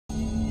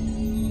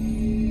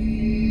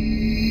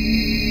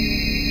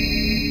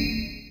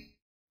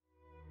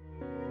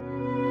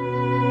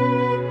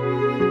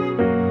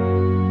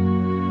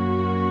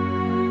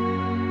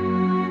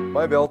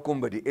welkom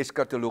by die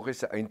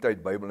Eskatologiese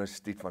Eindtyd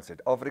Bybelinstituut van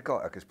Suid-Afrika.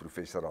 Ek is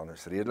professor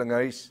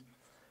Redelinghuys.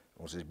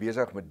 Ons is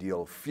besig met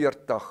deel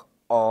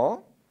 40a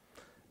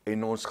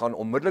en ons gaan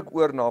onmiddellik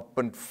oor na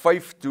punt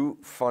 5 toe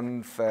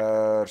van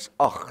vers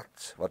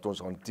 8 wat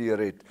ons hanteer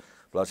het,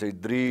 bladsy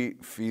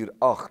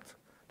 348.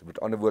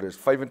 Met ander woorde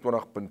is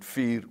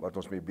 25.4 wat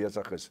ons mee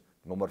besig is,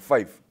 nommer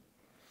 5.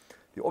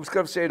 Die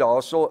opskrif sê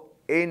daarso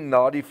en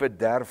na die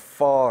verderf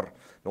vaar.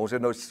 Nou, ons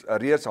het nou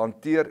reeds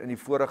hanteer in die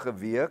vorige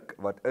week,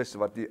 wat is,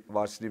 wat nie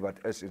was nie,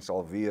 wat is en sal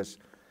wees,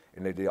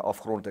 en het die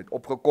afgrond uit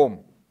opgekom.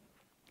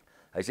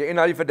 Hy sê, en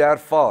na die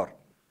verderf vaar.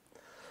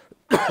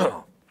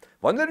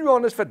 Wanneer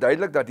Johannes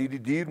verduidelik dat hierdie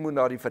dier moet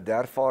na die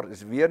verderf vaar,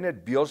 is weer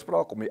net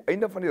beeldspraak om die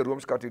einde van die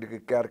Rooms-Katholieke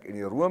Kerk en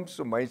die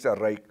Rooms-Romeinse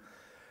Ryk,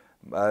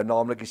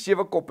 naamlik die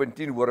 7 kop en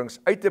 10 horings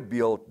uit te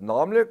beeld,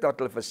 naamlik dat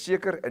hulle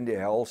verseker in die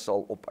hel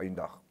sal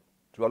opeindig.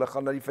 So hulle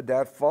gaan na die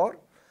verderf vaar,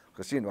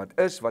 gesien wat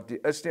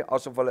nie is nie,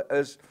 asof hulle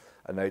is,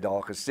 en hy het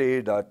daar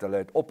gesê dat hulle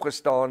het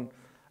opgestaan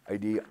uit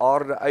die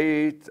aarde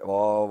uit,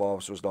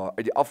 soos daar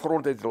uit die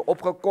afgrond het hulle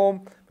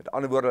opgekom, met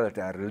ander woorde hulle het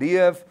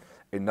herleef,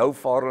 en nou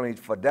vaar hulle in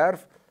die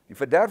verderf. Die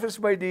verderf is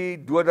by die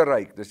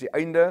doderyk, dis die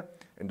einde,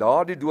 en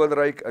daar die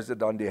doderyk is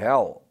dit dan die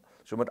hel.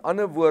 So met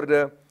ander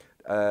woorde,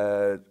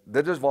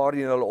 dit is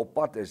waarin hulle op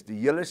pad is, die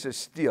hele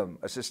systeem.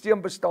 'n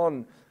Systeem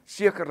bestaan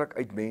sekerlik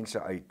uit mense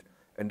uit,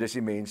 en dis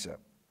die mense.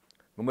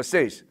 Nommer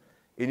 6,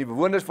 en die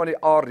bewoners van die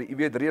aarde, jy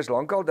weet reeds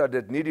lankal dat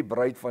dit nie die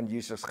bruid van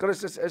Jesus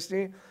Christus is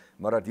nie,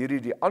 maar dat hierdie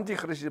die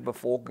antichristiese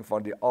bevolking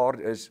van die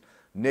aarde is,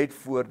 net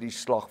voor die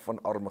slag van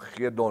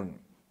Armageddon.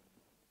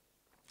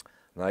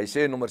 Nou hy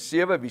sê nommer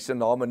 7, wie se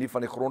name nie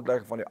van die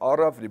grondlegging van die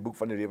aarde af, die boek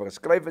van die lewe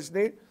geskryf is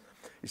nie.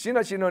 Jy sien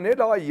as jy nou net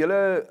daai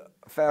hele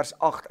vers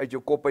 8 uit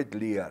jou kop uit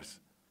leer,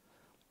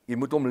 jy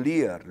moet hom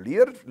leer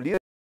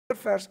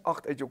vers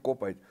 8 uit jou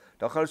kop uit,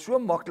 dan gaan dit so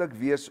maklik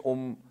wees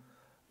om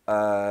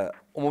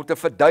hom te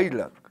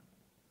verduidelik.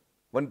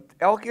 Want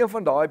elkeen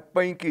van daai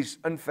puntjies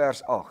in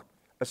vers 8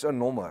 is 'n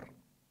nommer.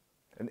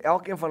 En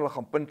elkeen van hulle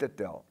gaan punte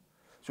tel.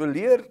 So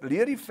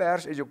leer die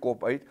vers uit jou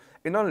kop uit,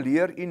 en dan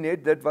leer jy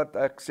net dit wat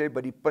ek sê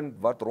by die punt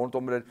wat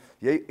rondom dit,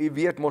 jy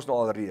weet mos nou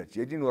al reeds,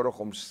 jy het nie nodig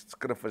om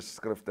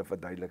skrif te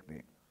verduidelik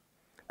nie.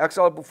 Ek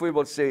sal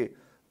byvoorbeeld sê,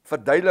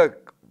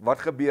 verduidelik wat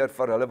gebeur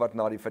vir hulle wat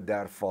na die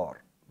verderf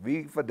vaar.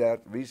 Wie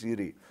is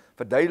hierdie?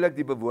 Verduidelik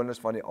die bewoners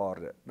van die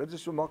aarde. Dit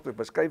is so maklik,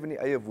 beskryf in die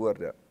eie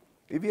woorde.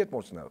 Jy weet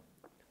mos nou.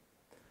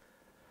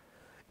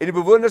 En die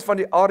bewoners van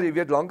die aarde, jy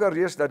weet lankal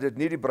reeds dat dit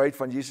nie die bruid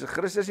van Jesus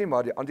Christus nie,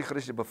 maar die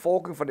antichristiese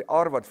bevolking van die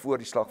aarde wat voor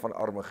die slag van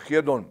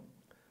Armageddon.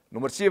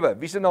 Nommer 7,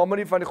 wie se name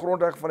nie van die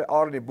grondlegging van die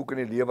aarde in die boek in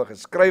die lewe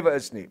geskrywe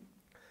is nie.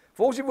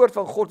 Volgens die woord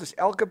van God is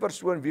elke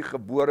persoon wie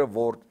gebore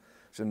word,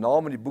 sy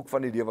naam in die boek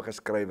van die lewe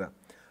geskrywe.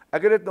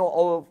 Ek het dit nou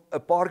al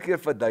 'n paar keer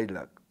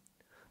verduidelik.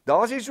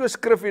 Daar is nie so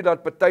skrifgie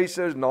dat party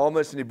se name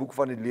is in die boek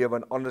van die lewe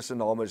en ander se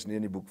name is nie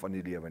in die boek van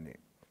die lewe nie.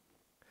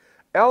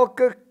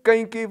 Elke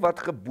kindjie wat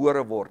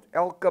gebore word,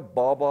 elke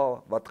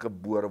baba wat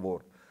gebore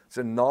word,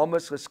 sy naam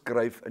is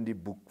geskryf in die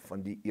boek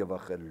van die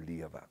ewige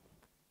lewe.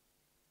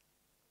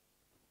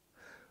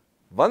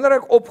 Wanneer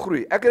ek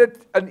opgroei, ek het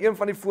dit in een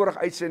van die vorige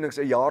uitsendings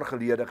 'n jaar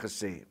gelede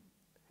gesê,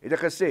 het ek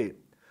gesê,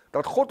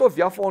 dat God of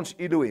Jahwe ons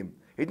Elohim,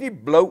 het nie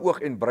blou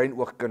oog en bruin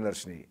oog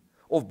kinders nie,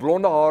 of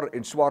blonde haar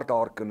en swart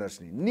haar kinders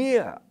nie.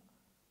 Nee,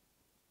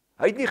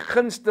 hy het nie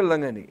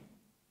gunstelinge nie.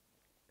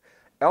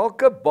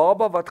 Elke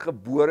baba wat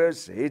gebore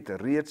is, het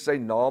reeds sy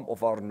naam of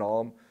haar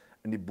naam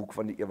in die boek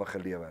van die ewige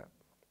lewe.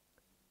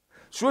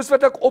 Soos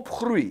wat ek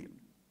opgroei,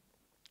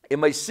 en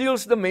my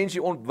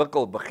sielsdimensie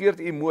ontwikkel,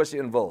 begeerte, emosie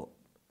en wil,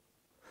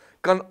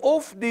 kan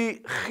of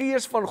die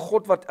gees van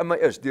God wat in my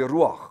is, die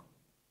Ruach,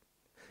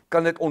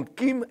 kan dit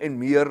ontkiem en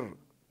meer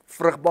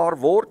vrugbaar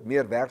word,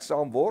 meer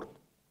werksaam word,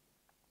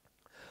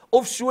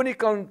 of so nie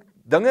kan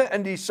dinge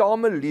in die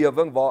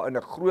samelewing waarin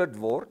ek groot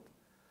word,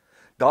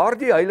 daar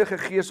die Heilige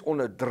Gees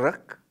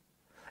onderdruk,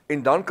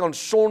 en dan kan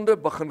sonde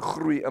begin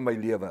groei in my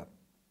lewe.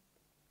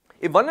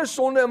 En wanneer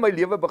sonde in my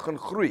lewe begin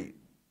groei,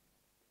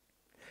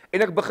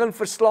 en ek begin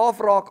verslaaf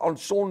raak aan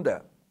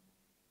sonde,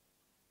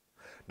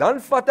 dan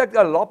vat ek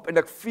 'n lap en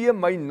ek vee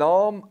my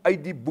naam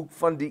uit die boek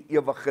van die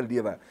ewige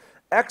lewe.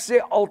 Ek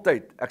sê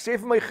altyd, ek sê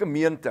vir my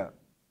gemeente,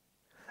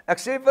 ek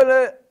sê vir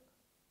hulle,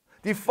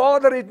 die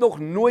Vader het nog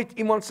nooit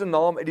iemand se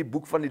naam uit die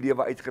boek van die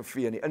lewe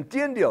uitgevee nie.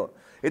 Inteendeel,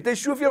 het hy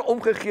soveel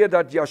omgegee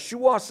dat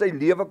Yeshua sy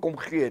lewe kom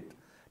gee het,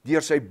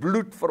 deur sy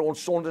bloed vir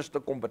ons sondes te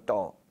kom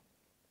betaal.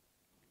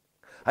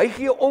 Hy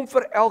gee om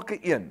vir elke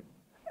een,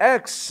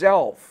 ek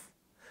self,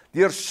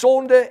 deur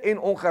sonde en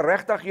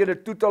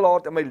ongeregtighede toe te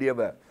laat in my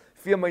lewe,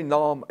 vee my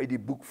naam uit die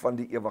boek van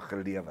die ewige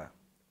lewe.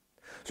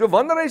 So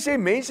wanneer hy sê,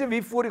 mense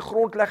wie voor die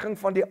grondlegging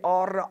van die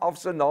aarde af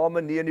sy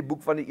name nie in die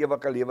boek van die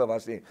ewige lewe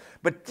was nie,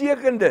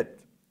 beteken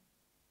dit,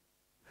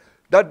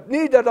 dat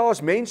nie dat daar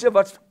is mense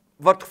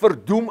wat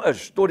verdoem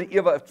is tot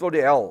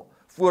die hel,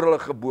 voor hulle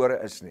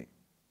gebore is nie.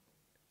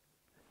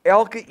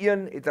 Elke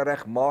een het 'n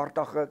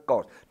regmatige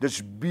kaart.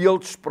 Dis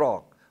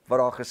beeldspraak wat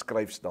daar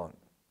geskryf staan.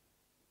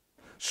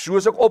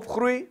 Soos ek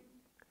opgroei,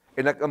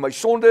 en ek in my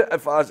sonde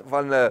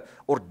van 'n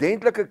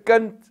ordentlike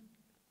kind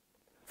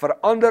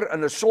verander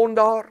in 'n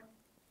sondaar.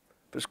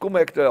 Dis kom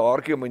ek 'n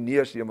haartjie in my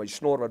neus en my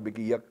snor wat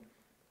bietjie juk.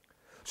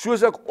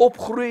 Soos ek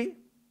opgroei,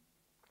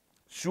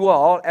 so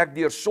haal ek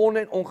deur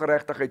sonde en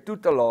ongeregtigheid toe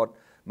te laat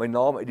my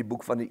naam uit die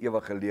boek van die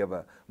ewige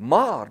lewe.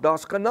 Maar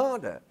daar's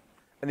genade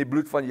in die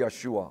bloed van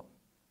Yeshua.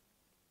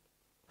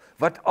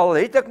 Wat al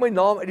het ek my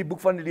naam uit die boek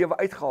van die lewe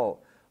uitgehaal,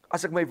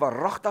 as ek my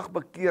waaragtig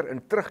bekeer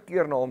en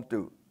terugkeer na hom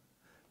toe,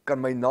 kan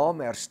my naam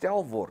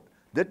herstel word.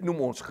 Dit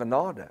noem ons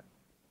genade.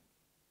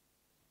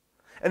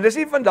 En dis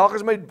nie vandag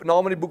is my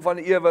naam in die boek van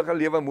die ewige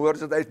lewe, môre is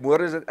dit uit,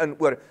 môre is dit in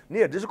oor.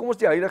 Nee, dis hoekom ons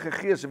die Heilige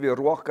Gees of die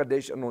Ruach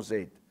Kadesh in ons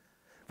het,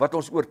 wat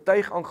ons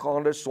oortuig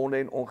aangaande sonde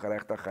en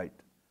ongeregtigheid.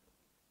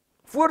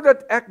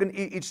 Voordat ek en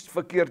u iets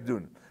verkeerd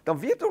doen, dan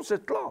weet ons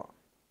dit klaar.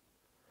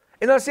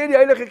 En dan sê die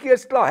Heilige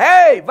Gees klaar,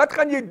 hey, wat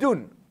gaan jy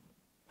doen?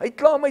 Hy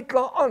kla my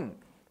klaar aan.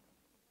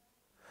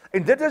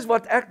 En dit is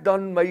wat ek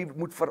dan my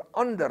moet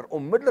verander,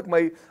 onmiddellik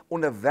my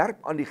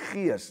onderwerp aan die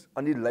Gees,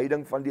 aan die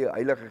leiding van die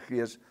Heilige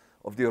Gees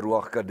of die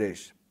Ruach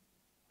Kadesh.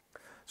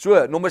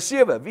 So, nommer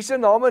 7, wie se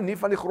name nie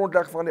van die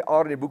grondlegging van die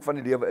aarde in die boek van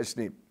die lewe is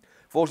nie.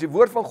 Volgens die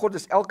woord van God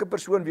is elke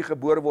persoon wie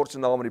gebore word se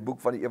naam in die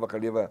boek van die ewige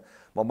lewe.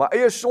 Maar my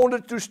eie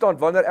sonde toestand,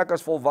 wanneer ek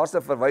as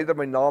volwasse verwyder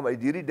my naam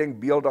uit hierdie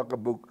denkbeeldige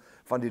boek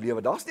van die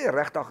lewe. Daar's nie 'n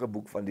regtige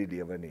boek van die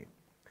lewe nie.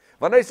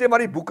 Wanneer hy sê maar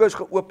die boeke is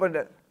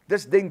geopen,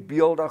 dis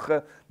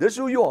denkbeeldige, dis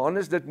hoe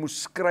Johannes dit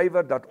moes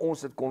skrywe dat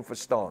ons dit kon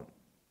verstaan.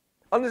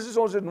 Anders is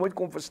ons dit nooit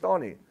kon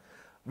verstaan nie.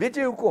 Weet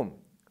jy hoekom?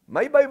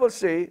 My Bybel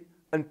sê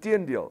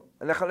inteendeel,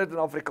 en ek gaan dit in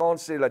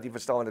Afrikaans sê dat jy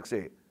verstaan wat ek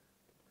sê.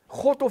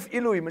 God of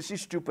Elohim is nie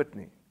stupid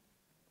nie.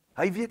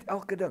 Hy weet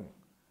elke ding.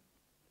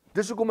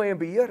 Dis hoekom hy in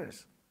beheer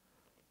is.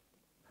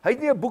 Hy het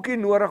nie 'n boekie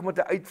nodig met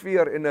 'n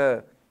uitveer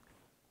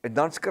en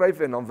dan skryf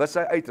en dan wis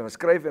hy uit en dan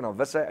skryf en dan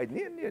wis hy uit.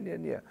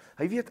 Nee.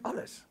 Hy weet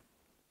alles.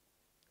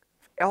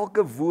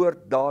 Elke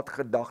woord, daad,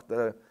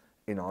 gedagte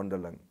en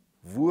handeling.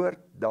 Woord,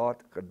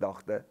 daad,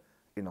 gedagte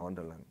en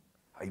handeling.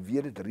 Hy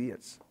weet dit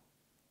reeds.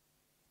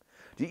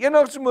 Die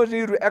enigste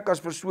manier hoe ek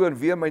as persoon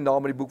weer my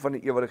naam in die boek van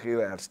die ewige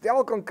lewe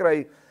herstel kan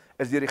kry,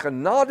 is deur die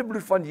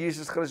genadebloed van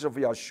Jesus Christus of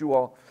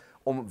Yeshua,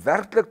 om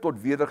werklik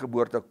tot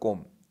wedergeboorte te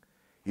kom.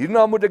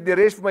 Hierna moet ek die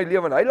res van my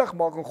lewe in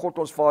heiligmaking God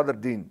ons Vader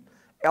dien,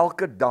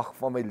 elke dag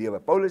van my lewe.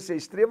 Paulus sê,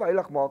 streef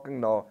heiligmaking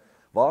na,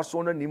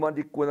 waarsonder niemand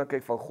die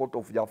koninkryk van God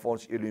of Jahwe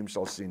ons Elohim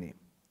sal sien nie.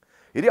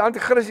 Hierdie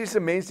antichristiese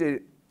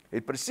mense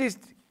het presies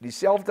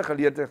dieselfde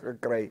geleentheid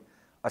gekry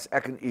as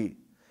ek en u,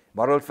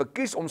 maar hulle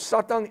verkies om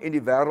Satan en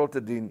die wêreld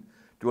te dien,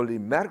 toe hulle die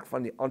merk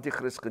van die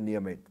antichrist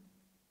geneem het.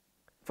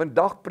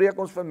 Vandag preek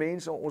ons vir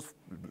mense, ons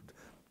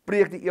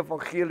preek die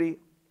evangelie,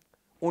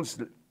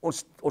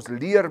 ons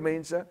leer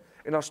mense,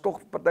 en dan is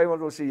toch party wat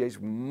wil sê, jy is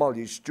mal,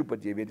 jy is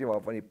stupid, jy weet nie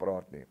waarvan jy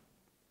praat nie.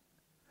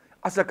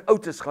 As ek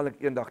oud is, gaan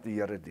ek eendag die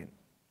Here dien.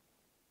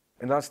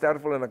 En dan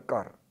sterf hulle in 'n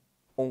kar,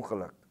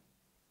 ongeluk,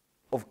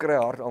 of kry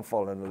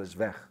hartaanval en hulle is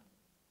weg.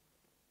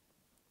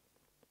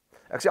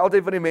 Ek sê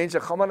altyd van die mense,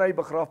 gaan maar na die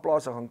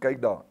begrafplaas en gaan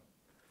kyk daar.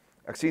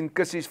 Ek sien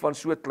kissies van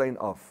so klein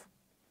af,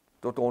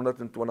 tot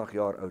 120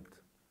 jaar oud,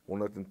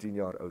 110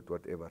 jaar oud,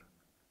 whatever.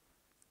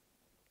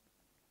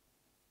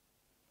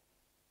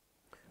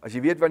 As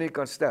jy weet wanneer jy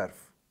kan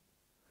sterf,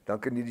 dan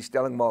kan jy die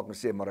stelling maak en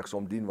sê, maar ek sal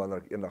hom dien wanneer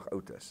ek eendag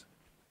oud is.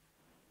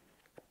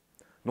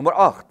 Nommer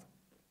 8.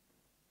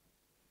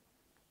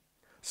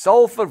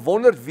 Sal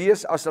verwonderd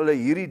wees as hulle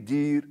hierdie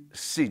dier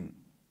sien.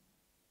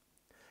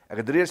 Ek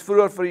het reeds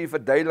vroeër vir u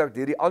verduidelik,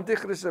 hierdie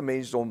antichriste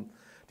mensdom,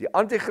 die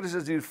antichrist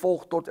is hier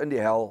volg tot in die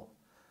hel,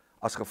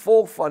 as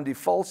gevolg van die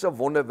valse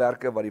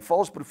wonderwerke wat die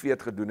valse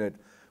profeet gedoen het,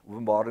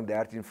 Openbaring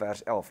 13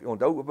 vers 11. U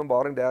onthou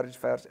Openbaring 13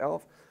 vers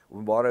 11,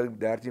 Openbaring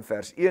 13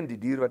 vers 1, die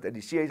dier wat uit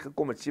die see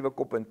uitgekom het, 7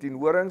 koppe en 10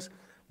 horings,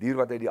 dier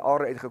wat uit die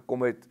aarde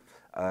uitgekom het,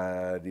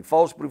 die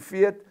valse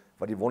profeet,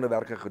 wat die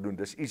wonderwerke gedoen,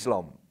 dis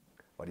Islam,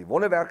 wat die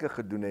wonderwerke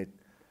gedoen het,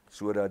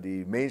 sodat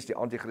die mens die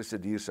antichriste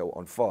dier sou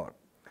aanvaar.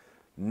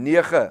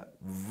 9.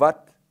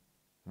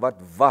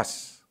 Wat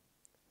was?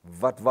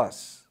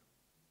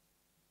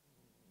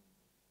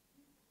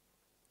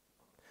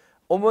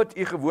 Omdat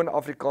u gewoon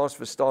Afrikaans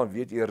verstaan,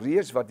 weet u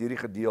reeds wat hierdie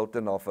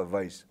gedeelte na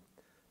verwys,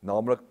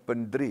 naamlik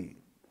punt 3,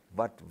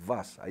 wat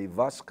was? Hy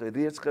was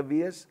reeds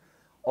gewees,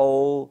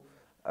 al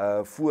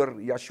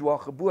voor Yeshua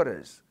gebore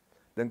is.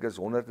 Dink is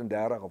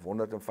 130 of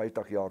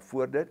 150 jaar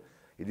voor dit,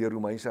 het die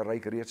Romeinse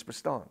Ryk reeds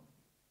bestaan.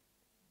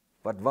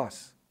 Wat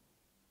was?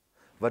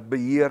 Wat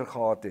beheer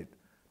gehad het,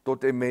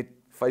 tot en met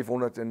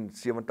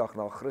 570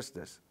 na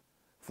Christus,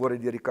 voor hy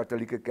deur die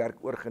katholieke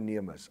kerk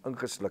oorgeneem is,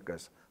 ingesluk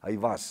is, hy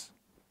was.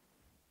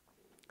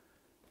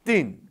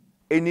 10,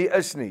 en hy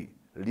is nie,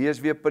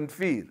 lees weer punt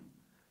 4,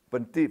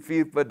 punt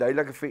 4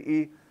 verduidelik vir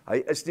u, hy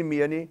is nie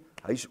meer nie,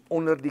 hy is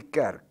onder die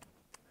kerk,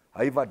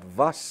 hy wat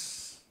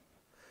was,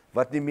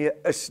 wat nie meer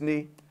is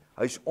nie,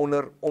 hy is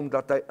onder,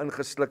 omdat hy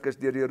ingesluk is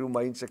deur die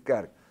Romeinse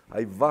kerk,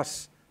 hy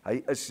was,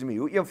 hy is nie,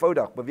 hoe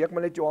eenvoudig, beweeg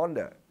maar net jou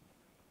hande,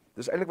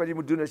 dis eintlik wat jy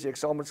moet doen as jy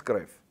eksamen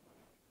skryf,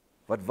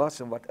 wat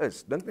was en wat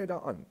is, dink net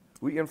daaraan,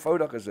 hoe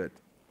eenvoudig is dit.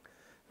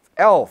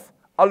 11,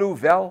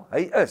 alhoewel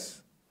hy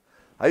is,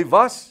 hy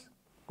was,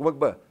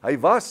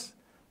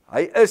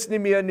 Hy is nie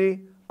meer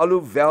nie,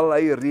 alhoewel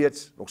hy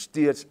reeds nog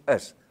steeds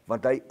is,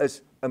 want hy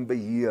is in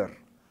beheer.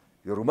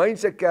 Die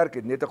Romeinse kerk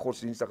het net 'n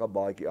godsdienstige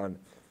baadjie aan,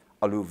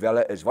 alhoewel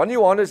hy is. Wanneer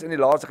Johannes in die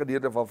laaste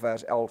gedeelte van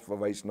vers 11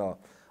 verwys na,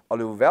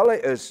 alhoewel hy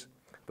is,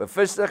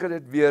 bevestig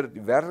dit weer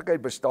die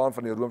werklikheid bestaan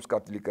van die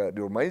Rooms-Katolieke,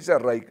 die Romeinse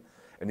Ryk,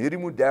 in hierdie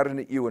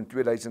moderne eeu in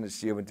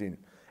 2017,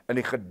 in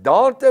die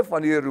gedaante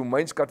van die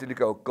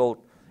Romeins-Katolieke okkult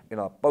en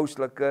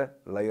apostolike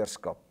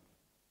leierskap.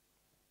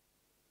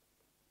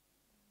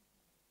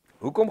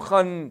 Hoekom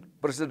gaan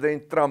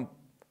president Trump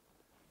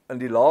in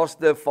die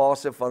laaste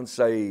fase van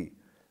sy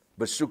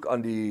besoek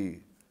aan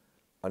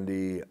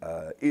die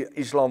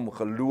Islam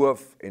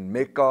geloof en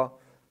Mekka,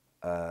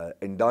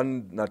 en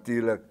dan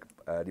natuurlik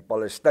die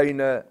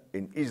Palestyne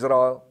en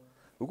Israel,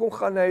 hoekom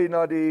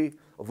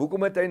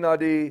het hy na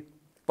die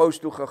paus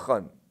toe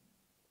gegaan?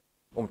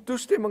 Om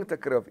toestemming te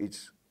kry of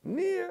iets?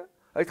 Nee,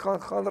 hy het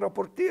gaan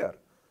rapporteer.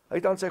 Hy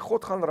het aan sy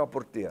God gaan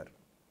rapporteer.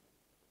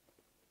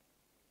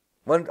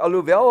 Want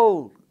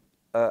alhoewel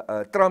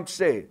Trump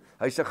sê,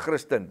 hy's 'n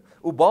Christen,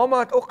 Obama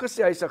het ook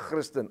gesê hy's 'n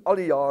Christen, al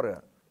die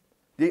jare,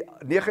 die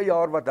 9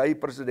 jaar wat hy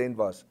president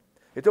was,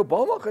 het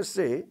Obama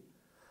gesê,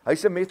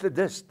 hy's 'n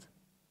Methodist,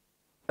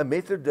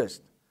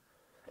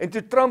 en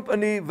toe Trump in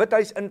die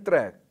Withuis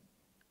intrek,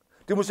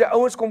 toe moes hy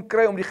ouens kom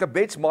kry om die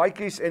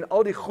gebedsmaatjies en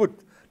al die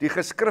goed, die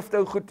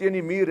geskrifte goed teen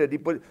die mure,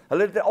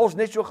 hulle het alles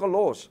net so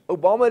gelos.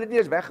 Obama het dit nie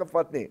eens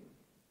weggevat nie.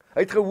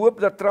 Hy het gehoop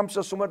dat Trump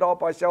sal sommer daar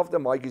op hy selfde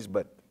maatjies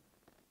bid.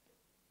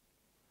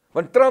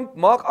 Want Trump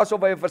maak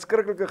asof hy 'n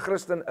verskriklike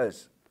Christen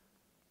is.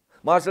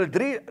 Maar as hulle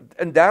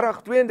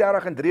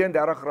 32 en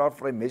 33 graad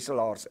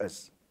vrymesselaars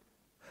is,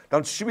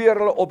 dan sweer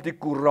hulle op die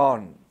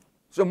Koran.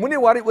 So moenie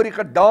worry oor die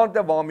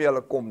gedaante waarmee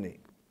hulle kom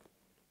nie.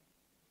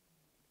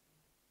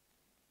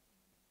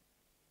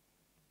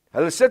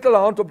 Hulle sit hulle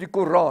hand op die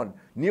Koran,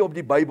 nie op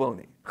die Bybel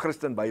nie,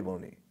 Christen Bybel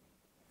nie.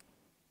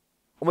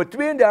 Om 'n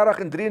 32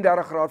 en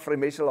 33 graad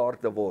vrymesselaar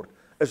te word,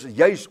 is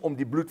juis om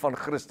die bloed van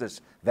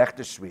Christus weg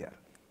te sweer.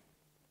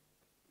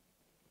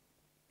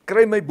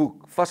 Kry my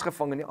boek,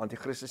 Vasgevang in die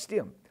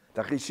Antichrist-sisteem.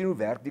 Dan gaan jy sien hoe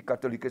werk die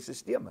Katolieke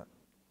sisteme.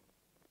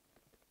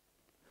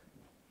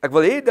 Ek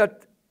wil hê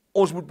dat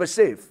ons moet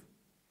besef,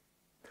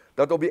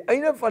 dat op die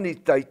einde van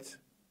die tyd,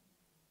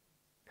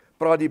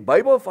 praat die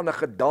Bybel van 'n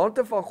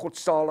gedaante van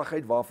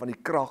godsaligheid, waarvan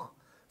die krag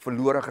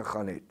verlore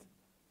gegaan het.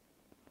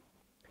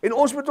 En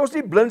ons moet ons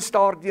nie blind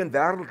staar teen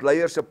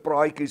wêreldleiers se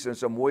praatjies en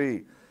so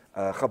mooi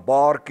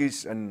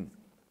gebaartjies en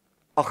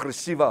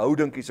aggressiewe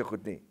houdingkies so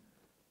goed nie.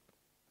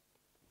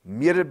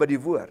 Meet dit by die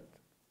woord.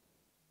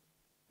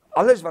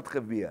 Alles wat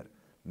gebeur,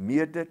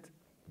 meet dit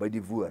by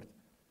die woord.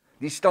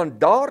 Die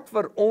standaard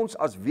vir ons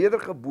as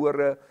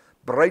wedergebore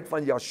bruid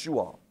van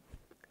Yeshua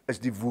is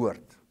die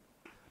woord.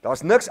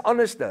 Daar's niks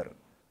anderster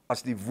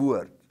as die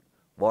woord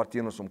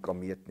waarteen ons hom kan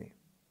meet nie.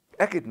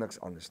 Ek het niks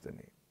anderster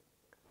nie.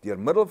 Deur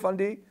middel van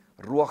die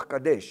Ruach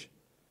Kadesh,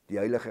 die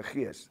Heilige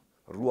Gees,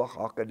 Ruach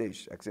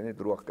HaKadesh, ek sê net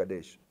Ruach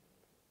Kadesh.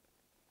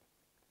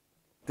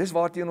 Dis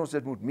waarteen ons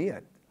dit moet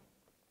meet.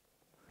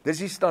 Dis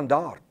die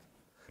standaard.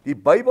 Die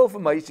Bybel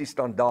vir my is die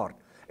standaard.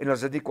 En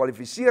as dit nie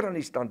kwalifiseer aan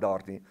die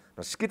standaard nie,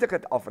 dan skiet ek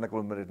dit af en ek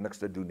wil met dit niks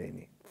te doen hê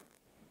nie.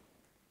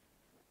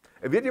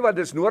 En weet jy wat,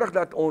 dis nodig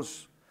dat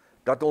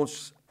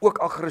ons ook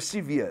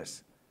aggressief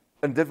wees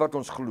in dit wat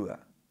ons glo.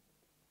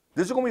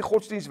 Dis hoekom die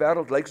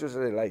godsdienstwêreld lyk soos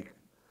hy lyk.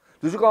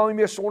 Dis hoekom nie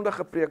meer sonde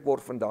gepreek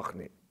word vandag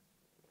nie.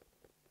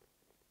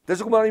 Dis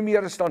hoekom daar nie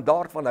meer 'n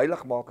standaard van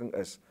heiligmaking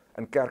is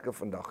in kerke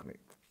vandag nie.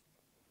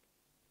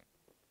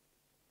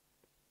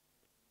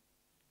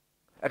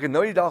 Ek het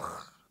nou die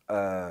dag,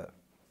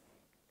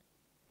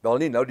 wel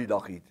nie nou die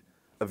dag het,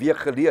 'n week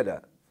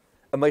gelede,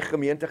 in my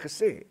gemeente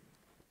gesê,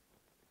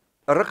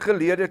 'n ruk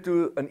gelede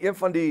toe in een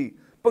van die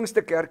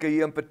Pinksterkerke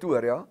hier in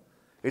Pretoria,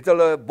 het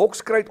hulle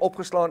bokskruit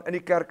opgeslaan in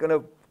die kerk in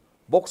 'n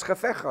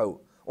boksgeveg gehou,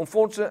 om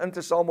fondse in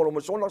te samel om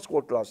 'n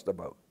sondagskoolklas te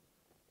bou.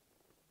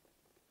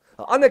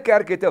 'n Ander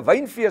kerk het 'n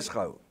wynfees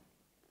gehou,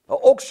 'n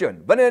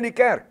auction binne in die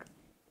kerk,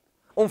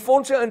 om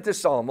fondse in te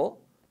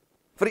samel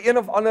vir een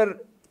of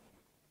ander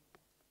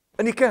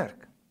in die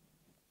kerk.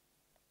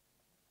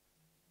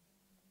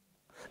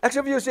 Ek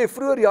sou vir jou sê,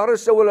 vroeër jare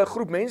sou hulle 'n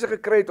groep mense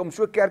gekry het om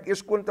so 'n kerk eers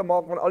skoon te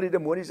maak van al die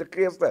demoniese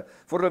geeste,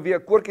 voor hulle weer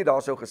 'n koortjie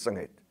daar sou gesing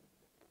het.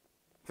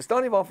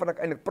 Verstaan nie waarvan ek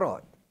eintlik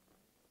praat?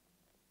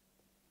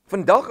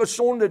 Vandag is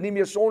sonde nie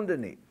meer sonde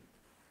nie.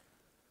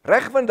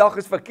 Reg vandag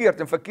is verkeerd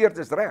en verkeerd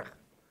is reg.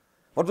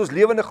 Want ons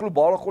lewe in 'n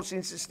globale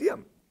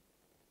godsdienstsisteem.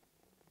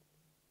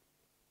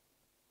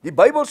 Die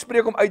Bybel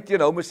spreek om uit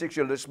teen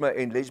homoseksualisme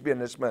en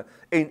lesbianisme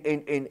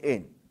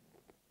en.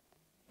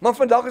 Maar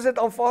vandag is dit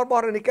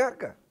aanvaarbaar in die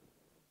kerke.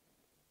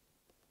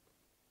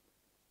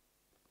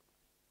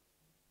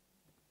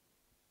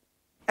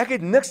 Ek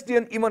het niks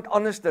teen iemand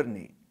anderster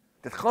nie.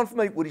 Dit gaan vir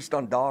my oor die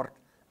standaard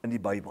in die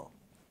Bybel.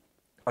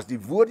 As die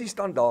woord die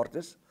standaard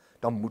is,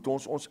 dan moet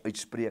ons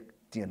uitspreek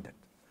teen dit.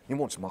 Nie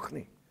ons mag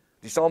nie.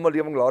 Die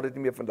samelewing laat dit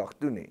nie meer vandag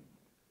toe nie.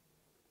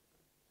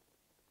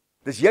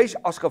 Dis juis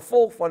as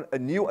gevolg van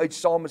 'n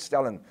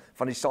nieuwheidssamestelling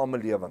van die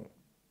samelewing.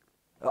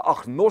 'n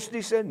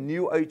agnostiese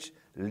nieuwheids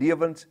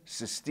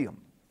lewenssysteem.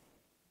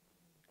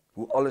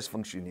 hoe alles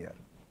funksioneer.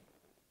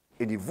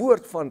 En die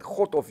woord van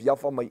God of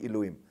Jahwe my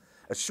Elohim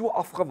is so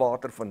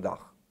afgewater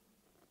vandag.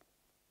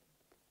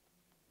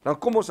 Dan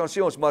kom ons, dan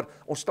sê ons, maar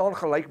ons staan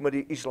gelyk met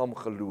die Islam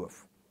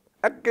geloof.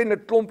 Ek ken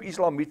 'n klomp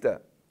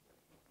Islamiete,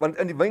 want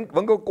in die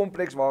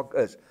winkelkompleks waar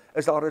ek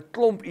is daar 'n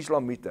klomp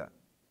Islamiete,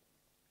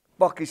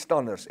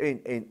 Pakistanners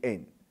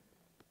en.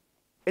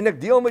 En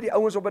ek deel met die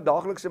ouens op 'n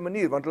daaglikse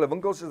manier, want hulle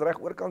winkels is reg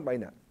oorkant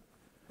myne.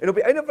 En op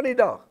die einde van die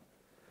dag,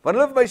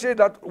 wanneer hulle vir my sê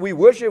dat we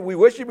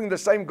worshiping the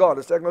same God,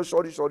 dan sê ek nou,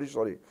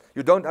 sorry,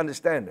 you don't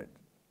understand it.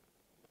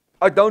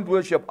 I don't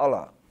worship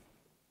Allah,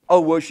 I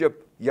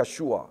worship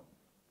Yeshua,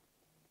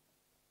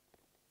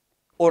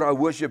 or I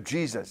worship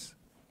Jesus.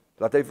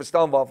 Laat hy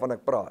verstaan waarvan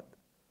ek praat.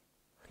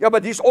 Ja,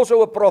 but he's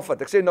also a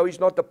prophet. Ek sê, no, he's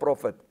not a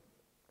prophet.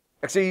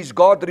 Ek sê, he's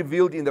God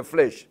revealed in the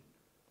flesh.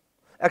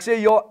 Ek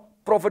sê, ja,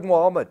 Prophet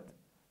Muhammad,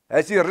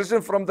 has he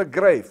risen from the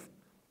grave?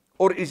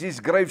 Or is his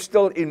grave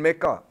still in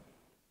Mecca?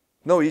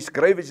 No, his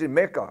grave is in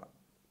Mecca.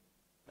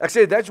 Ek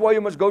sê, that's why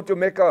you must go to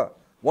Mecca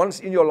once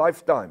in your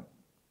lifetime,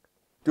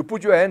 to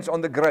put your hands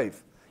on the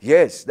grave.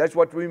 Yes, that's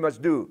what we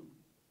must do.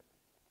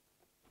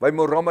 By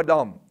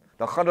Ramadan,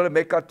 dan gaan hulle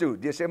Mecca toe,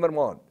 Desember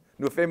maand,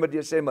 November,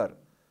 Desember.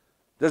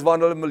 Dis waar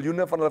hulle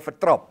miljoene van hulle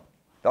vertrap.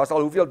 Daar is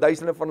al hoeveel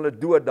duisende van hulle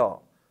dood daar.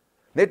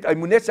 Hy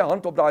moet net sy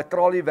hand op daai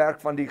traliewerk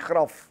van die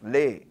graf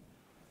lê.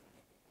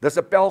 Dis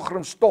 'n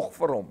pelgrimstog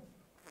vir hom.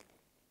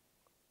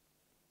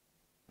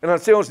 En dan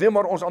sê ons, nee,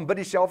 maar ons aanbid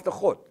dieselfde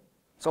God.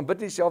 Ons aanbid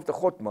dieselfde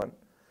God, man.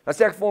 Dan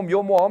sê ek vir hom,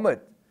 yo,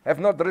 Mohammed,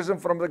 have not risen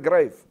from the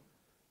grave.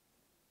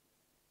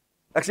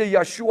 Ek sê,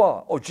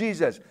 Yeshua, or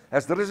Jesus,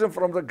 has risen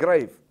from the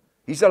grave.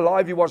 He's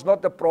alive, he was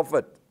not a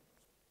prophet.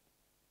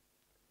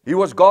 He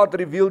was God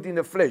revealed in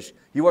the flesh.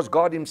 He was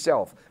God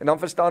himself. En dan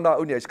verstaan daai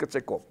ou nie, hy skud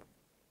sy kop.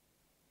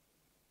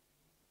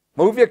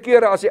 Maar hoeveel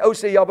kere as die ou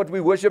sê, ja, but we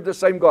worship the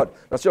same God,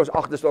 dan sê ons,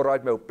 ag, dis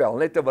alright my opel,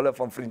 net ter wille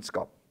van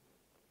vriendskap.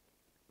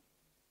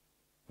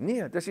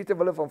 Nee, dis nie ter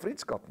wille van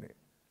vriendskap nie.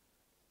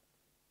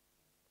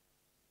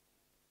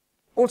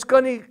 Ons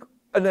kan nie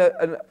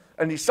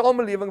in die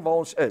samelewing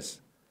waar ons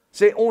is,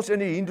 sê ons in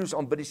die Hindoes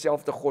aanbid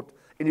dieselfde God,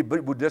 en die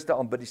Boeddhiste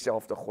aanbid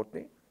dieselfde God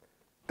nie.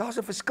 Daar's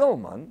 'n verskil,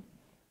 man.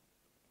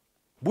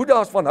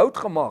 Boeddha is van hout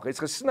gemaak, hy's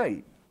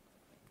gesny.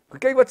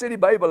 Kyk wat sê die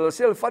Bybel, hulle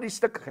sê hulle vat die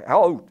stuk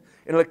hout,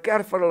 en hulle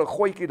kerf vir hulle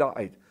gooitjie daar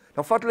uit.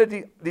 Dan vat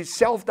hulle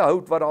dieselfde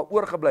hout wat daar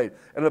oorgebly het,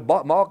 en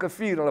hulle maak 'n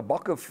vuur, en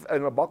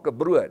hulle bak 'n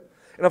brood.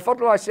 En dan vat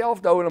hulle daai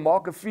selfde hout, en hulle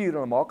maak 'n vuur, en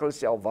hulle maak hulle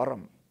self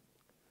warm.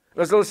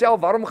 En as hulle self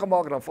warm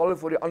gemaak, dan val hulle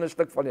voor die ander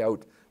stuk van die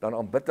hout, dan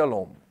aanbid hulle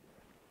hom.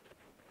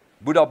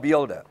 Boeddha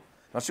beelde.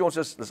 Dan sê ons,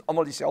 dis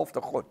almal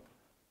dieselfde God.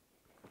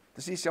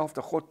 Dis nie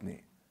dieselfde God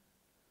nie.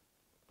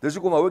 Dis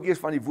hoekom hou ek eers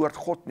van die woord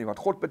God nie, want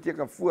God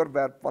beteken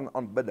voorwerp van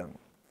aanbidding.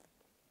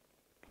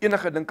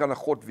 Enige ding kan 'n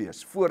God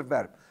wees,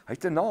 voorwerp. Hy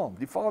het 'n naam,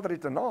 die Vader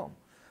het 'n naam.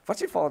 Wat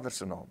is die Vader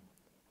se naam?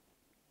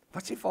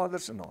 Wat is die Vader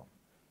se naam?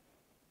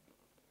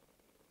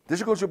 Dis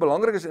hoekom so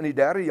belangrik is in die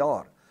 3de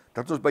jaar,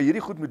 dat ons by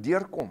hierdie goed moet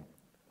deurkom.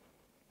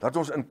 Dat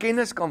ons in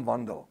kennis kan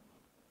wandel,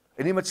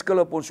 en nie met skil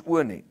op ons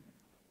oë nie.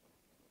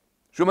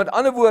 So met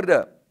ander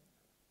woorde,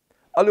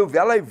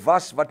 alhoewel hy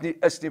was wat nie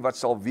is nie, wat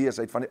sal wees,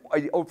 hy het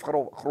uit die ou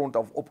grond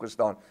af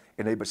opgestaan,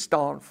 en hy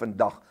bestaan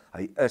vandag,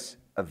 hy is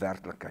 'n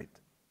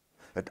werklikheid.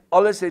 Dit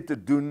alles het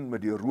te doen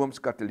met die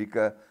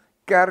Rooms-Katolieke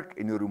kerk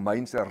en die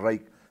Romeinse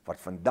ryk, wat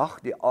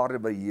vandag die aarde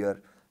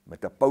beheer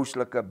met 'n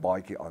pauslike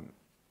baadjie aan.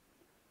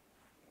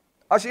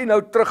 As jy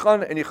nou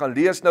teruggaan en jy gaan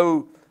lees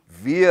nou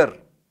weer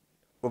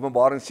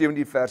Openbaring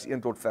 17 vers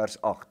 1 tot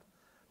vers 8,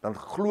 dan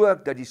glo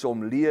ek dat jy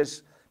hom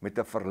lees met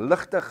 'n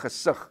verligte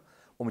gesig,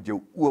 omdat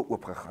jou oë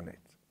oopgegaan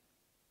het.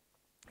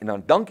 En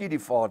dan dank jy die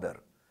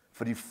Vader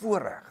vir die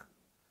voorreg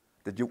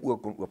dat jou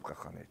oë kon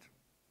oopgegaan het.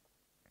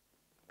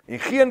 En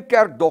geen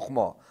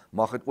kerkdogma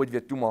mag dit ooit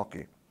weer toemaak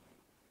hê.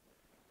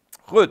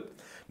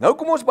 Goed, nou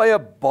kom ons by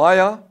 'n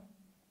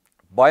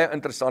baie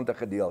interessante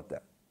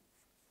gedeelte.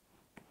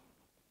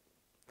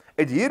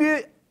 En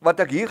hierdie wat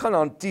ek hier gaan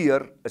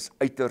hanteer is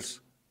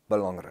uiters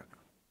belangrik.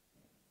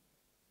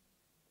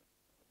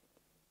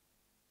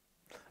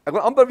 Ek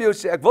wil amper vir jou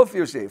sê, ek wil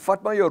vir jou sê,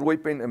 vat maar jou rooi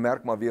pen en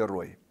merk maar weer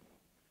rooi.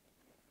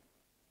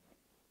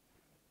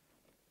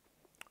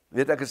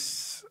 Weet ek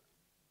is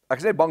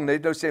net bang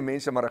net nou sê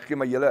mense, maar ek gee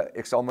my hele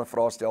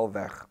eksamenvraestel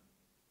weg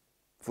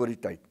voor die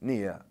tyd.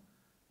 Nee,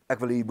 ek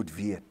wil hê jy moet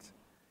weet.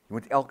 Jy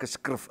moet elke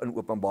skrif in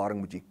Openbaring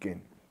moet jy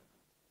ken.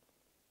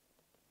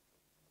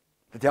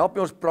 Dit help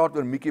nie ons praat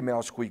oor Mickey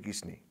Mouse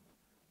goedjies nie.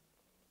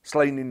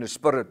 Slain in the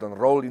spirit, en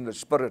roll in the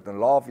spirit, en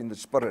laugh in the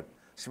spirit.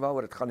 Sien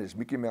waaroor dit gaan, is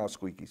Mickey Mouse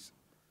goedjies.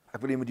 Ek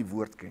wil jy moet die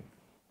woord ken.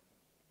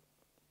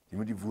 Jy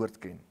moet die woord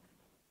ken.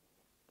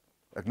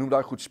 Ek noem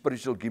daai goed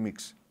spiritual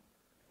gimmicks.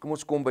 Kom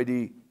ons kom by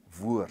die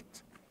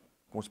woord.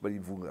 Kom ons by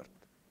die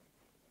woord.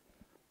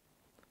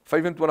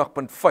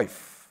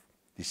 25.5,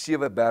 die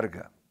 7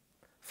 berge,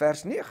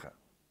 vers 9.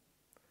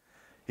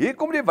 Hier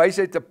kom die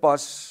wysheid te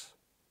pas.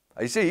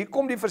 Hy sê, hier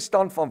kom die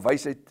verstand van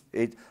wysheid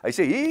het. Hy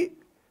sê, hier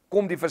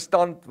kom die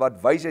verstand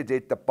wat wysheid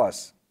het te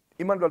pas.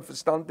 Iemand wat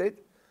verstand het,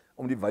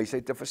 om die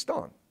wysheid te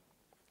verstaan.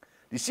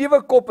 Die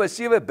 7 koppe is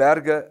 7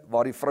 berge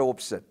waar die vrou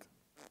op sit.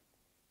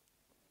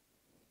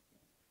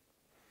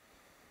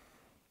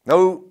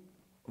 Nou,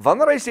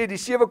 wanneer hy sê die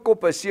 7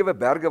 koppe is 7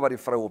 berge waar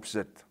die vrou op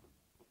sit,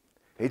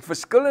 het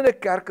verskillende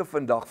kerke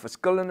vandag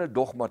verskillende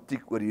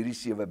dogmatiek oor hierdie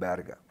 7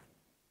 berge.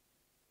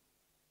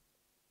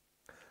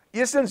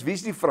 Eerstens, wie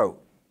is die vrou?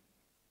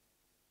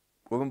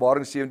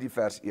 Openbaring 17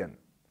 vers 1.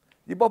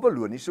 Die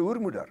Babyloniese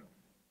hoermoeder.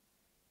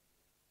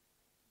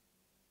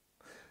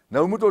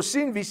 Nou moet ons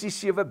sien wie is die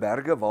 7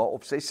 berge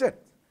waarop sy sit.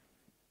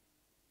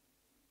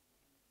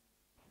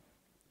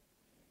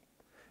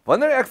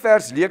 Wanneer ek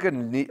vers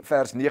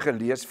 9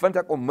 lees, vind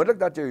ek onmiddellik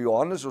dat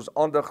Johannes ons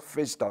aandag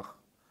vestig,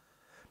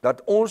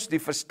 dat ons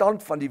die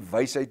verstand van die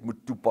wysheid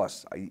moet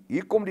toepas.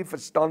 Hier kom die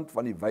verstand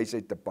van die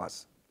wysheid te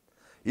pas.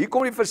 Hier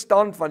kom die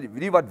verstand van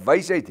die wat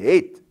wysheid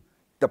het,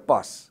 te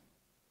pas.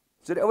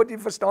 So die ou wat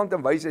die verstand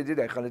en wysheid het,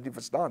 hy gaan dit nie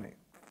verstaan nie.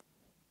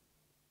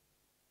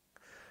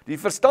 Die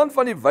verstand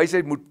van die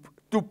wysheid moet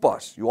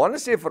toepas.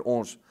 Johannes sê vir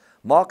ons,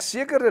 maak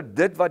seker dat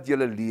dit wat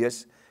julle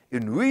lees,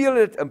 en hoe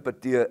julle dit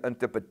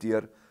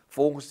interpreteer,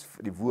 volgens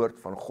die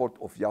woord van God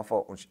of Jahwe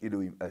ons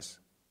Elohim is.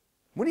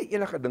 Moenie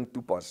enige ding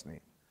toepas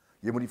nie.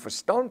 Jy moet die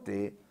verstand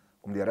hê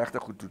om die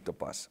regte goed toe te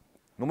pas.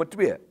 Nommer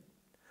 2.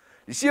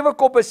 Die 7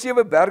 koppe is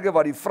 7 berge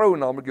waar die vrou,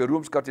 naamlik die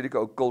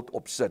Rooms-Katholieke okkult,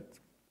 op sit.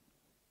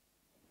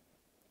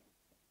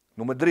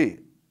 Nommer 3.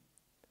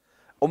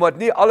 Omdat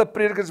nie alle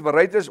predikers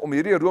bereid is om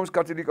hierdie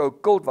Rooms-Katholieke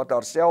okkult, wat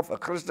haarself 'n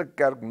Christelike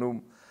kerk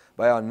noem,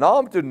 by haar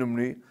naam te noem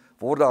nie,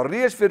 word daar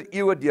reeds vir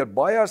eeue deur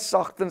baie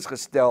sagtens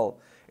gestel,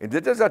 en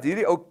dit is dat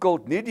hierdie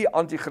okkult nie die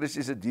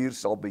antichristiese dier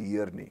sal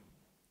beheer nie.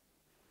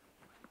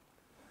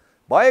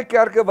 Baie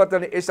kerke wat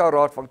aan die SA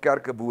Raad van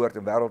Kerke behoort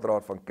en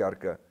Wêreldraad van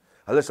Kerke,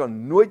 hulle sal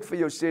nooit vir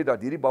jou sê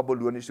dat hierdie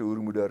Babyloniese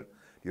hoermoeder,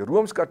 die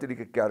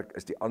Rooms-Katholieke kerk,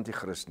 is die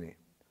antichrist nie.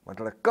 Want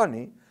hulle kan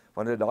nie,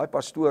 want daai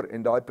pastoor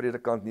en daai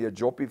predikant nie 'n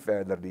jobbie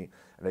verder nie,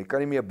 en hy kan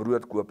nie meer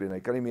brood koop nie, en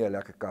hy kan nie meer 'n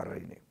lekker kar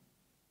ry nie.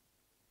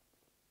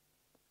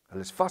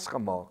 Hulle is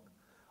vasgemaak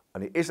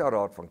aan die SA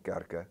Raad van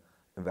Kerke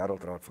en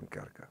Wêreldraad van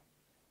Kerke.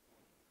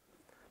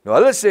 Nou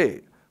hulle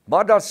sê,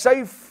 maar dat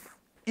sy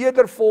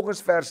eerder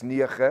volgens vers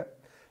 9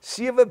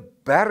 7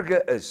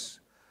 berge is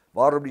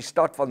waarop die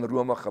stad van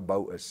Rome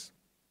gebou is.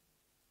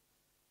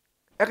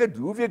 Ek het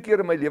hoeveel keer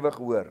in my lewe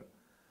gehoor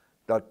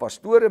dat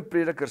pastoor en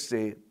prediker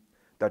sê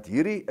dat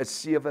hierdie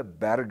is 7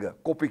 berge,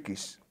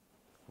 koppietjies,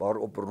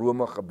 waarop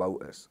Rome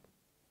gebou is.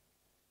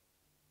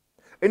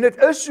 En dit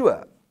is so.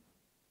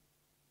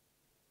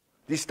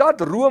 Die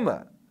stad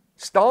Rome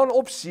staan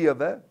op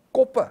 7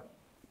 koppe.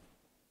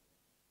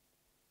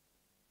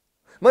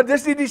 Maar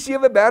dis nie die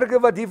 7 berge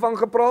wat hiervan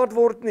gepraat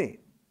word nie.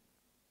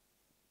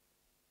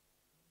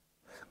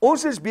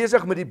 Ons is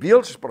besig met die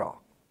beeldspraak.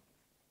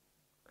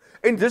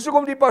 En dis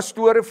hoekom die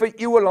pastore vir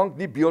eeue lank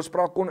nie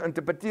beeldspraak kon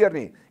interpreteer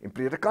nie, en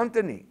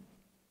predikante nie.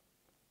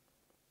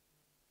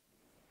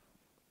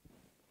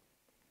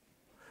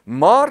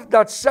 Maar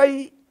dat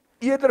sy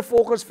eerder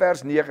volgens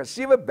vers 9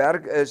 7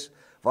 berge is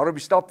waarop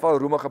die stad van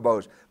Rome gebou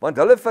is, want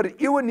hulle vir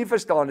eeue nie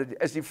verstaan het,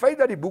 is die feit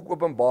dat die boek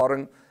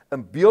Openbaring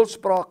in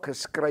beeldspraak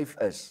geskryf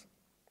is.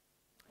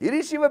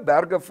 Hierdie 7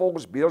 berge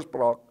volgens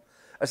beeldspraak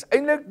is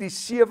eintlik die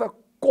 7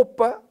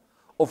 koppe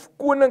of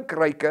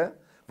koninkryke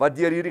wat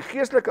deur hierdie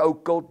geestelike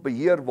okkult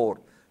beheer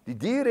word. Die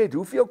dier het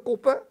hoeveel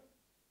koppe?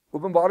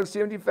 Openbaring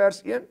 17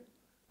 vers 1.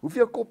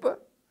 Hoeveel koppe?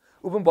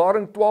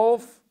 Openbaring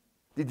 12,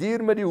 die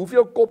dier met die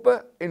hoeveel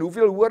koppe en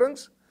hoeveel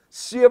horings?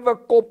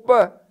 7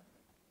 koppe,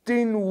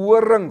 10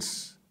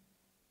 horings.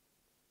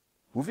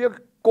 Hoeveel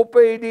koppe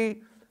het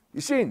die?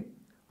 Jy sien,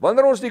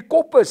 wanneer ons die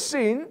koppe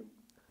sien,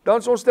 dan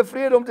is ons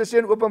tevrede om te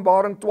sê in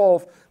Openbaring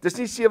 12, dis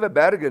nie 7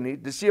 berge nie,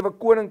 dis 7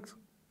 konings,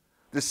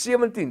 dis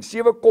 17,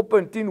 7 koppe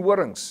en 10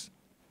 horings.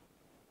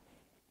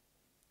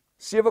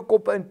 7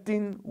 koppe en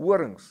 10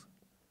 horings.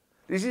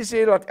 Dis nie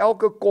sê dat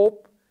elke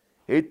kop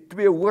het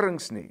 2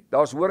 horings nie.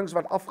 Daar's horings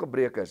wat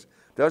afgebreek is.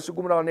 Dis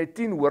hoekom daar net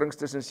 10 horings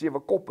tussen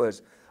 7 koppe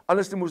is.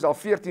 Anders moes daar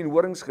 14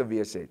 horings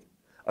gewees het.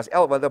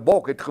 Want 'n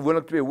bok het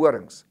gewoonlik 2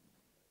 horings.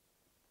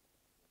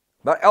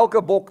 Maar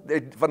elke bok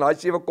van daai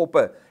 7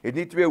 koppe het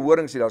nie 2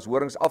 horings nie, daar's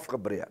horings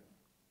afgebreek.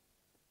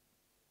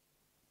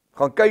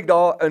 Gaan kyk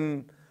daar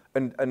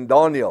in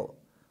Daniël,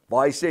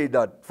 waar hy sê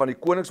dat van die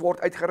konings word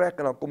uitgerek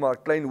en dan kom maar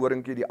 'n klein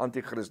horingkie, die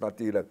antichrist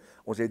natuurlik.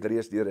 Ons het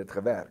reeds deur dit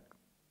gewerk.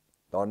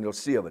 Daniël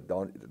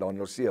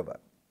 7.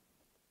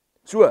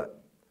 So,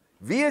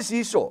 wie is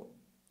hierso?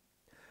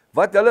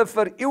 Wat hulle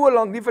vir eeue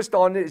lank nie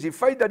verstaan nie, is die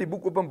feit dat die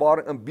boek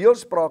Openbaring in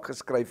beeldspraak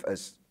geskryf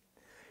is.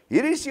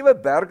 Hierdie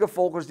 7 berge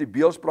volgens die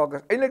beeldspraak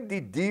is eintlik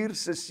die dier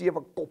se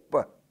 7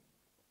 koppe.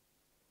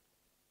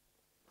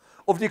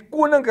 Of die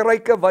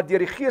koninkryke wat deur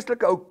die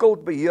geestelike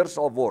okkult beheer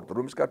sal word,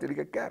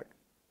 Rooms-Katholieke kerk.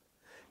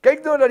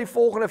 Kyk nou na die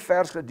volgende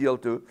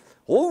versgedeelte,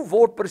 hoe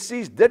word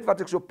presies dit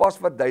wat ek so pas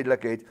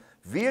verduidelik het,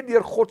 weer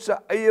deur God se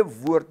eie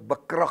woord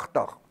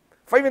bekragtig.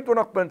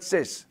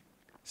 25.6,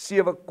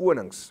 7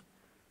 konings.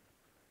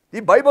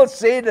 Die Bybel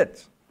sê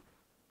dit.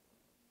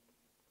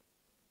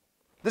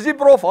 Dis nie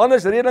prof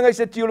Hannes Redelinghuys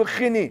se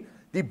teologie nie,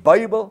 die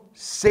Bybel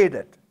sê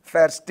dit,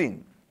 vers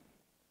 10.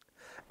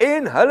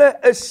 En hulle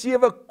is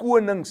 7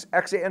 konings,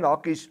 ek sê in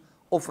hakkies,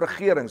 of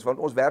regerings, want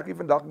ons werk nie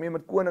vandag meer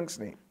met konings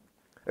nie.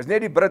 Is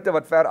net die Britte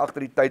wat ver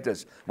agter die tyd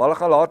is, maar hulle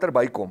gaan later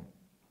bykom.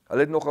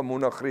 Hulle het nog 'n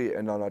monargie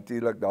en dan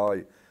natuurlik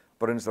daai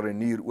prins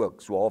Renier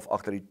ook, so half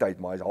agter die tyd,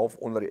 maar hy's half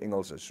onder die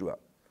Engelse so.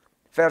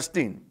 Vers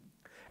 10.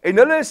 En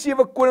hulle is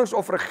 7 konings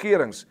of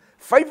regerings,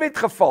 5 het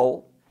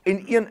geval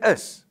en 1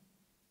 is.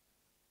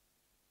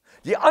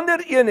 Die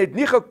ander een het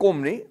nie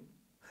gekom nie.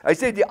 Hy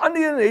sê die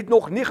ander een het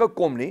nog nie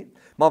gekom nie,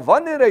 maar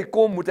wanneer hy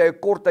kom, moet hy 'n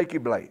kort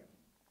tydjie bly.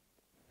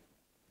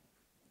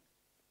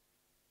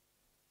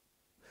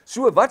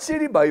 So, wat sê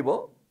die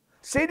Bybel?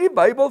 Sê die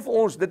Bybel vir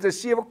ons, dit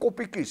is 7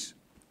 koppietjies.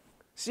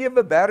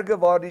 7 berge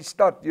waar die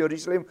stad,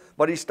 Jerusalem,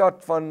 waar die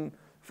stad van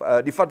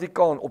die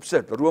Vatikaan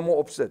opsit, Rome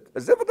opsit.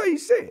 Is dit wat hy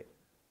sê?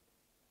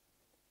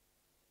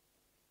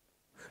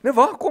 Nou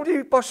waar kom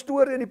die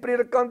pastore en die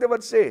predikante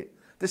wat sê?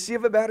 Dit is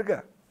 7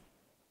 berge.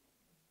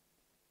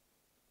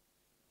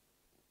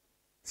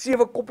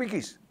 7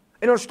 koppietjies.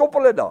 En dan stop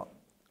hulle daar.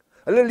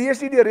 Hulle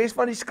lees nie die res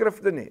van die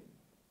skrifte nie.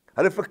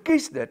 Hulle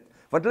verkies dit,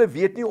 want hulle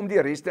weet nie om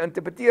die res te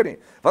interpreteer nie.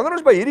 Wanneer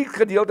ons by hierdie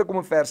gedeelte kom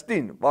in vers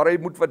 10, waar hy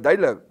moet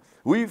verduidelik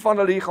hoe jy van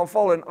hulle hier gaan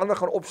val en ander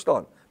gaan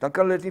opstaan, dan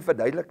kan hulle dit nie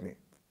verduidelik nie.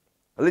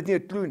 Hulle het nie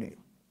 'n klou nie.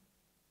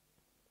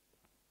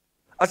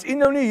 As u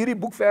nou nie hierdie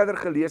boek verder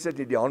gelees het,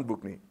 die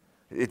handboek nie,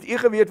 het u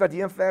geweet wat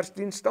hier in vers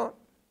 10 staan?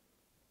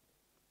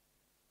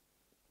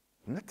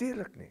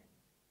 Natuurlik nie.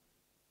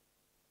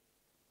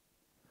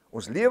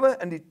 Ons lewe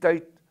in die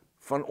tyd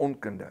van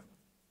onkunde.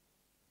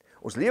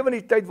 Ons lewe in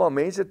die tyd waar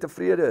mense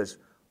tevrede is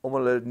om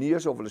hulle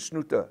neus of hulle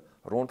snoete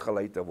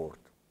rondgelei te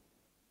word.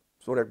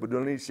 Sorry, ek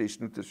bedoel nie sê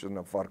snoete soos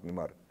 'n vark nie,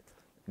 maar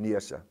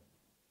neuse.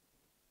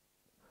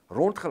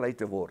 Rondgelei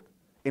te word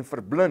en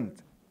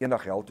verblind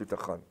eendag hel toe te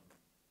gaan.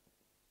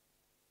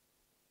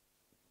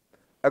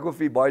 Ek wil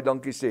vir u baie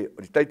dankie sê.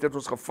 Die tyd het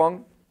ons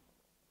gevang.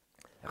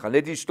 Ek gaan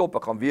net hier stop.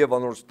 Ek gaan weer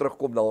wanneer ons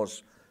terugkom na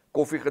ons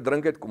koffie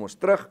gedrink het, kom ons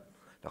terug.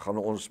 Dan gaan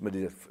ons met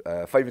die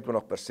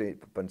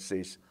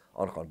 25.6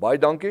 aangaan. Baie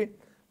dankie.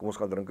 Kom ons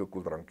gaan drink 'n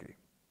koeldrankie.